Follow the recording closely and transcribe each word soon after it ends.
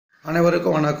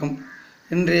அனைவருக்கும் வணக்கம்.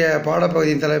 இன்றைய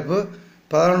பாடப்பகுதியின் தலைப்பு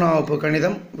 11ஆம் வகுப்பு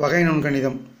கணிதம் வகை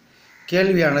நுண்கணிதம்.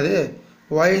 கேள்வியானது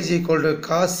y is equal to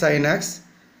cos sin x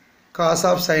cos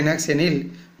of sin x எனில்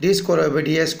d square by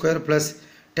dx square plus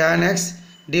tan x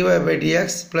dy by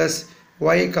dx plus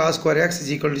y cos square x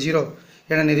is equal to 0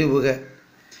 என நிரூபிக்க.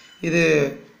 இது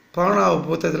 11ஆம்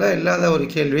வகுப்பு புத்தகத்தில் இல்லாத ஒரு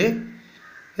கேள்வி.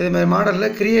 இதுமாதிரி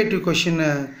மாடலில் கிரியேட்டிவ் கொஷின்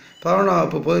 11ஆம்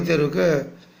வகுப்பு பொதுத் தேர்வுக்கு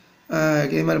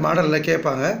இது மாதிரி மாடலில்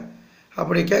கேட்பாங்க.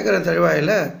 அப்படி கேட்குற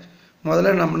தருவாயில்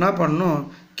முதல்ல நம்ம என்ன பண்ணணும்,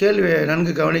 கேள்வியை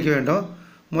நன்கு கவனிக்க வேண்டும்.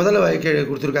 முதல் வாய்க்கேள்வி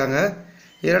கொடுத்துருக்காங்க,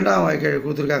 இரண்டாம் வாய்க்கேள்வி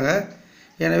கொடுத்துருக்காங்க.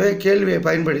 எனவே கேள்வியை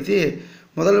பயன்படுத்தி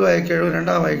முதல் வாய்க்கேழும்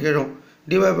ரெண்டாம் வாய்க்கேழும்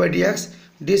டிவை by dx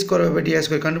D square by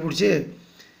dx கண்டுபிடிச்சி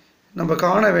நம்ம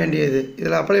காண வேண்டியது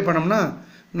இதில் அப்ளை பண்ணோம்னா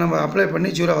நம்ம அப்ளை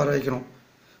பண்ணி ஜீரோ வர வைக்கணும்.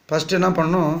 ஃபஸ்ட்டு என்ன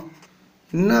பண்ணணும்,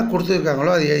 என்ன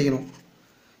கொடுத்துருக்காங்களோ அது எழுதிக்கணும்.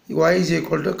 y is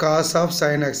equal to cos of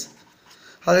sin x.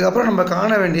 அதுக்கப்புறம் நம்ம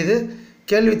காண வேண்டியது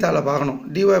கேள்வித்தாளை பார்க்கணும்,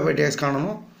 dy by dx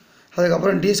காணணும்.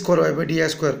 அதுக்கப்புறம் d square y by dx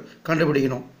square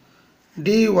கண்டுபிடிக்கணும்.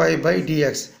 dy by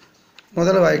dx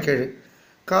முதல் வாய்க்கேழு.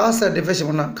 காசை டிஃபைன்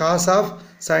பண்ணால் cos of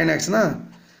sine எக்ஸ்னா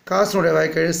காசுனுடைய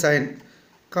வாய்க்கேழு sign,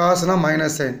 காசுனா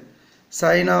minus sign,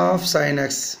 sign of sine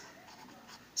x.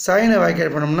 சைனை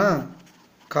வாய்க்கேழு பண்ணோம்னா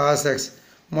காஸ் எக்ஸ்.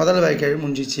 முதல் வாய்க்கேழு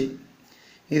முடிஞ்சிச்சு.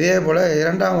 இதே போல்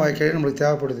இரண்டாம் வாய்க்கேழு நம்மளுக்கு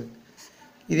தேவைப்படுது.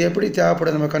 இது எப்படி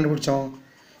தேவைப்படுது நம்ம கண்டுபிடிச்சோம்,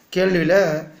 கேள்வியில்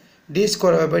D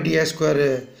square by DS square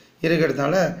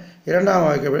இருக்கிறதுனால இரண்டாம்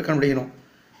வாய்க்கேழு கண்டுபிடிக்கணும்.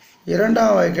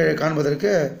 இரண்டாம் வாய்க்கேழு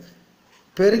காண்பதற்கு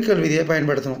பெருக்கல் விதியை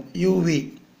பயன்படுத்தணும். யூவி,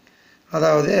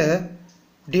 அதாவது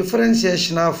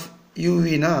டிஃப்ரென்சியேஷன் ஆஃப்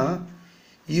யூவினா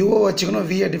யூவை வச்சுக்கணும்,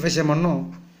 வியை டிஃபைன் பண்ணணும்,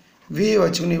 வியை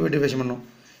வச்சுக்கணும், யூவை டிஃபைன் பண்ணணும்.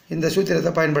 இந்த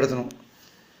சூத்திரத்தை பயன்படுத்தணும்.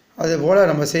 அதுபோல்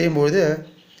நம்ம செய்யும்போது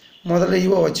முதல்ல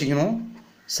யூவை வச்சுக்கணும்,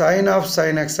 சைன் ஆஃப்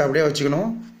சைன் எக்ஸ் அப்படியே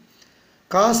வச்சுக்கணும்.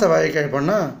 காசை வாய்க்கேழு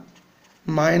பண்ணால்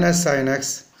மைனஸ் சைன்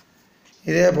எக்ஸ்.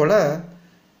 இதே போல்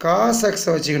காஸ்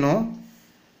எக்ஸை வச்சுக்கணும்,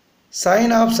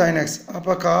 சைன் ஆஃப் சைன் எக்ஸ்.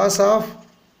 அப்போ காஸ் ஆஃப்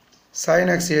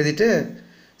சைன் எக்ஸ் எழுதிட்டு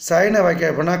சைனை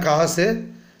வாய்க்கேழு பண்ணால் காசு,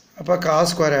 அப்போ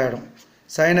காஸ் ஸ்கொயர் ஆகிடும்.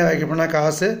 சைனை வாய்க்கேழு பண்ணால்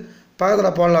காசு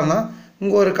பக்கத்தில் போடலாம் தான்,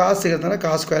 இங்கே ஒரு காசு இருக்கிறதுனால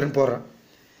காஸ் ஸ்கொயர்னு போடுறேன்.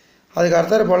 அதுக்கு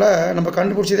அர்த்தம் போல் நம்ம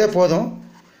கண்டுபிடிச்சதே போதும்.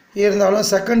 இருந்தாலும்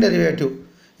செகண்ட் டெரிவேட்டிவ்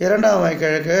இரண்டாம்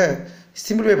வாய்க்கேழுக்கு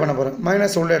சிம்பிளிஃபை பண்ண போகிறேன்.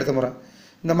 மைனஸ் உள்ளே எடுத்து போகிறேன்.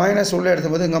 இந்த மைனஸ் உள்ளே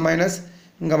எடுத்தும்போது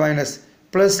இங்கே மைனஸ்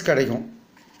ப்ளஸ் கிடைக்கும்.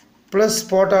 ப்ளஸ்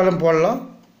போட்டாலும் போடலாம்,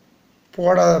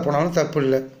 போடாத போனாலும் தப்பு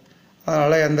இல்லை.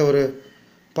 அதனால் எந்த ஒரு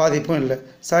பாதிப்பும் இல்லை.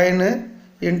 Sign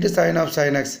into sine of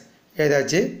sine x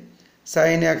எழுதாச்சு.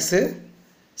 Sign x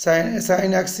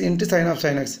sine x into sine of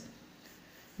sine x.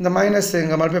 இந்த மைனஸ்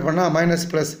இங்கே மல்டிப்ளை பண்ணால் minus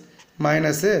plus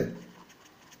minus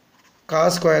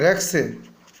cos square x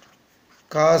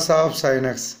cos of sine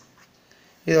x.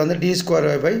 இது வந்து D square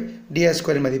Y by DS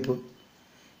square மதிப்பு.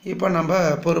 இப்போ நம்ம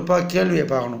பொறுப்பாக கேள்வியை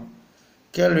பார்க்கணும்.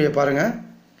 கேள்வியை பாருங்கள்.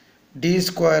 D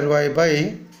square Y by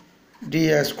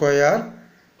DS square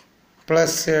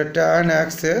plus tan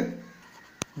x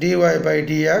dy by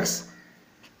dx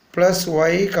plus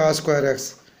Y cos square X.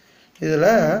 இதில்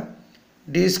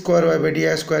D square Y by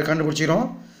DS square கண்டுபிடிச்சிக்கிறோம்,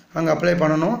 அங்கே அப்ளை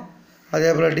பண்ணணும். அதே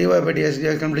போல் டிஒய் பை டிஎஸ்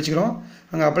கண்டுபிடிச்சிக்கிறோம்,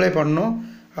 அங்கே அப்ளை பண்ணணும்.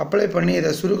 அப்ளை பண்ணி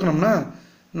இதை சுருக்கணும்னா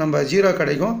நம்ம ஜீரோ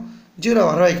கிடைக்கும், ஜீரோ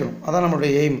வர வைக்கணும். அதான்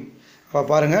நம்மளுடைய எய்ம். அப்போ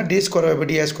பாருங்கள், D square by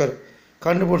DS square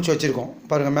கண்டுபிடிச்சி வச்சுருக்கோம்.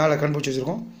 பாருங்கள், மேலே கண்டுபிடிச்சி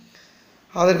வச்சுருக்கோம்.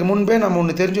 அதற்கு முன்பே நம்ம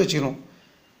ஒன்று தெரிஞ்சு வச்சுக்கணும்.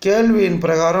 கேள்வியின்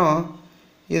பிரகாரம்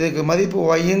இதுக்கு மதிப்பு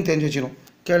ஒய்ன்னு தெரிஞ்சு வச்சுக்கணும்.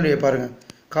 கேள்வியை பாருங்கள்,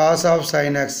 காஸ் ஆஃப்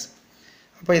சைன் எக்ஸ்.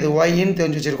 அப்போ இது ஒய்ன்னு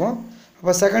தெரிஞ்சு வச்சுருக்கோம்.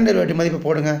 அப்போ செகண்ட் டெரிவேட்டிவ் மதிப்பு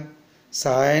போடுங்க.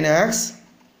 Sine x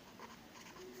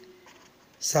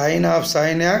sign of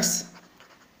sine x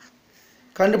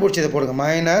கண்டுபிடிச்சதை போடுங்க,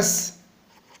 மைனஸ்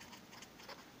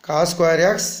காஸ் ஸ்கொயர்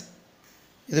எக்ஸ்.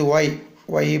 இது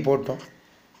ஒய் போட்டோம்,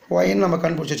 ஒய்ன்னு நம்ம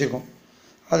கண்டுபிடிச்சி வச்சுருக்கோம்.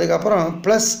 அதுக்கப்புறம்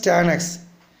plus tan X.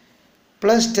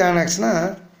 Plus tan எக்ஸ்னால்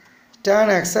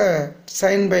tan எக்ஸை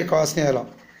சைன் பை காஸ்னு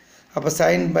எழுதலாம். அப்போ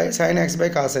sine x by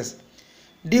cos X.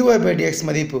 Dy by dx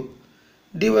மதிப்பு,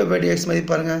 டிஒய் பை டிஎக்ஸ்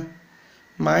மதிப்பு பாருங்கள்,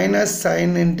 minus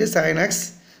sign into sine x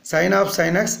sign of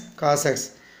sine x cos X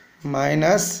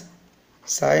minus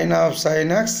sign of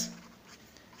sine x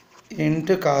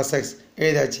into cos X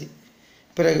எழுதாச்சு.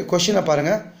 பிறகு கொஷினை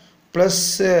பாருங்கள்,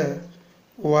 plus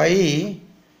Y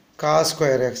cos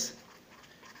square X.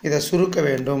 இதை சுருக்க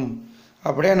வேண்டும்.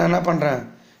 அப்படியே நான் என்ன பண்ணுறேன்,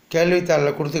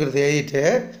 கேள்வித்தாளில் கொடுத்துக்கிறது எழுதிட்டு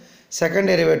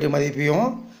செகண்ட் டெரிவேட்டிவ் மதிப்பையும்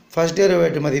ஃபஸ்ட்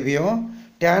டெரிவேட்டிவ் மதிப்பையும்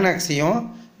டேன் எக்ஸையும்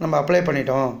நம்ம அப்ளை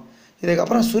பண்ணிட்டோம்.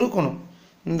 இதுக்கப்புறம் சுருக்கணும்.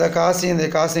 இந்த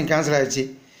காசையும் கேன்சல் ஆகிடுச்சு.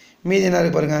 மீதி என்ன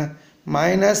இருக்குது பாருங்கள்,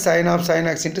 minus sign of sine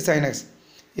x into sine x.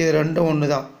 இது ரெண்டும் ஒன்று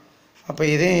தான். அப்போ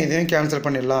இதையும் கேன்சல்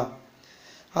பண்ணிடலாம்.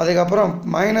 அதுக்கப்புறம்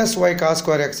minus Y cos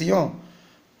square எக்ஸையும்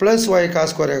plus Y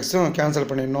cos square எக்ஸும் கேன்சல்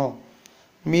பண்ணிடணும்.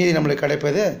 மீதி நம்மளுக்கு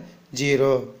கிடைப்பது 0.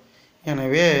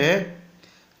 எனவே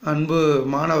அன்பு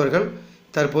மாணவர்கள்,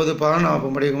 தற்போது 11ஆம்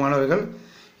வகுப்பு படிக்கும் மாணவர்கள்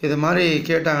இது மாதிரி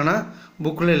கேட்டாங்கன்னா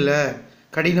புக்கில் இல்லை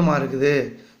கடினமாக இருக்குது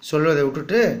சொல்வதை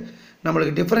விட்டுட்டு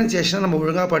நம்மளுக்கு டிஃப்ரென்சியேஷனை நம்ம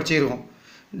ஒழுங்காக படிச்சிருக்கோம்.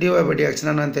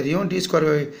 dy/dxனா என்னன்னு தெரியும்,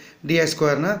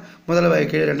 d2/dx2னா முதல்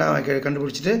வகைக்கீழ் ரெண்டாம் வகைக்கீழ்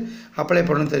கண்டுபிடிச்சிட்டு அப்ளை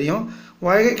பண்ணணும்னு தெரியும்.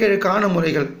 வகைக்கீழ் காணும்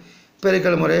முறைகள்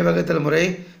பெருக்கல் முறை, வகுத்தல் முறை,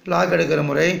 லாக் எடுக்கிற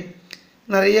முறை,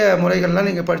 நிறைய முறைகள்லாம்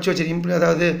நீங்கள் படித்து வச்சுருக்கீங்க.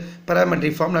 அதாவது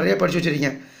பேராமெட்ரிக் ஃபார்ம் நிறைய படித்து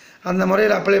வச்சுருக்கீங்க. அந்த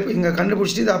முறையில் அப்ளை இங்கே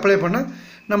கண்டுபிடிச்சிட்டு இதை அப்ளை பண்ணால்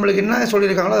நம்மளுக்கு என்ன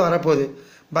சொல்லியிருக்காங்களோ அது வரப்போகுது.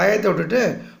 பயத்தை விட்டுட்டு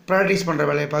ப்ராக்டிஸ் பண்ணுற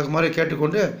வேலையை பார்க்குமாறு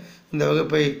கேட்டுக்கொண்டு இந்த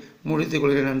வகுப்பை முடித்துக்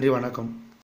கொள்கிறேன். நன்றி, வணக்கம்.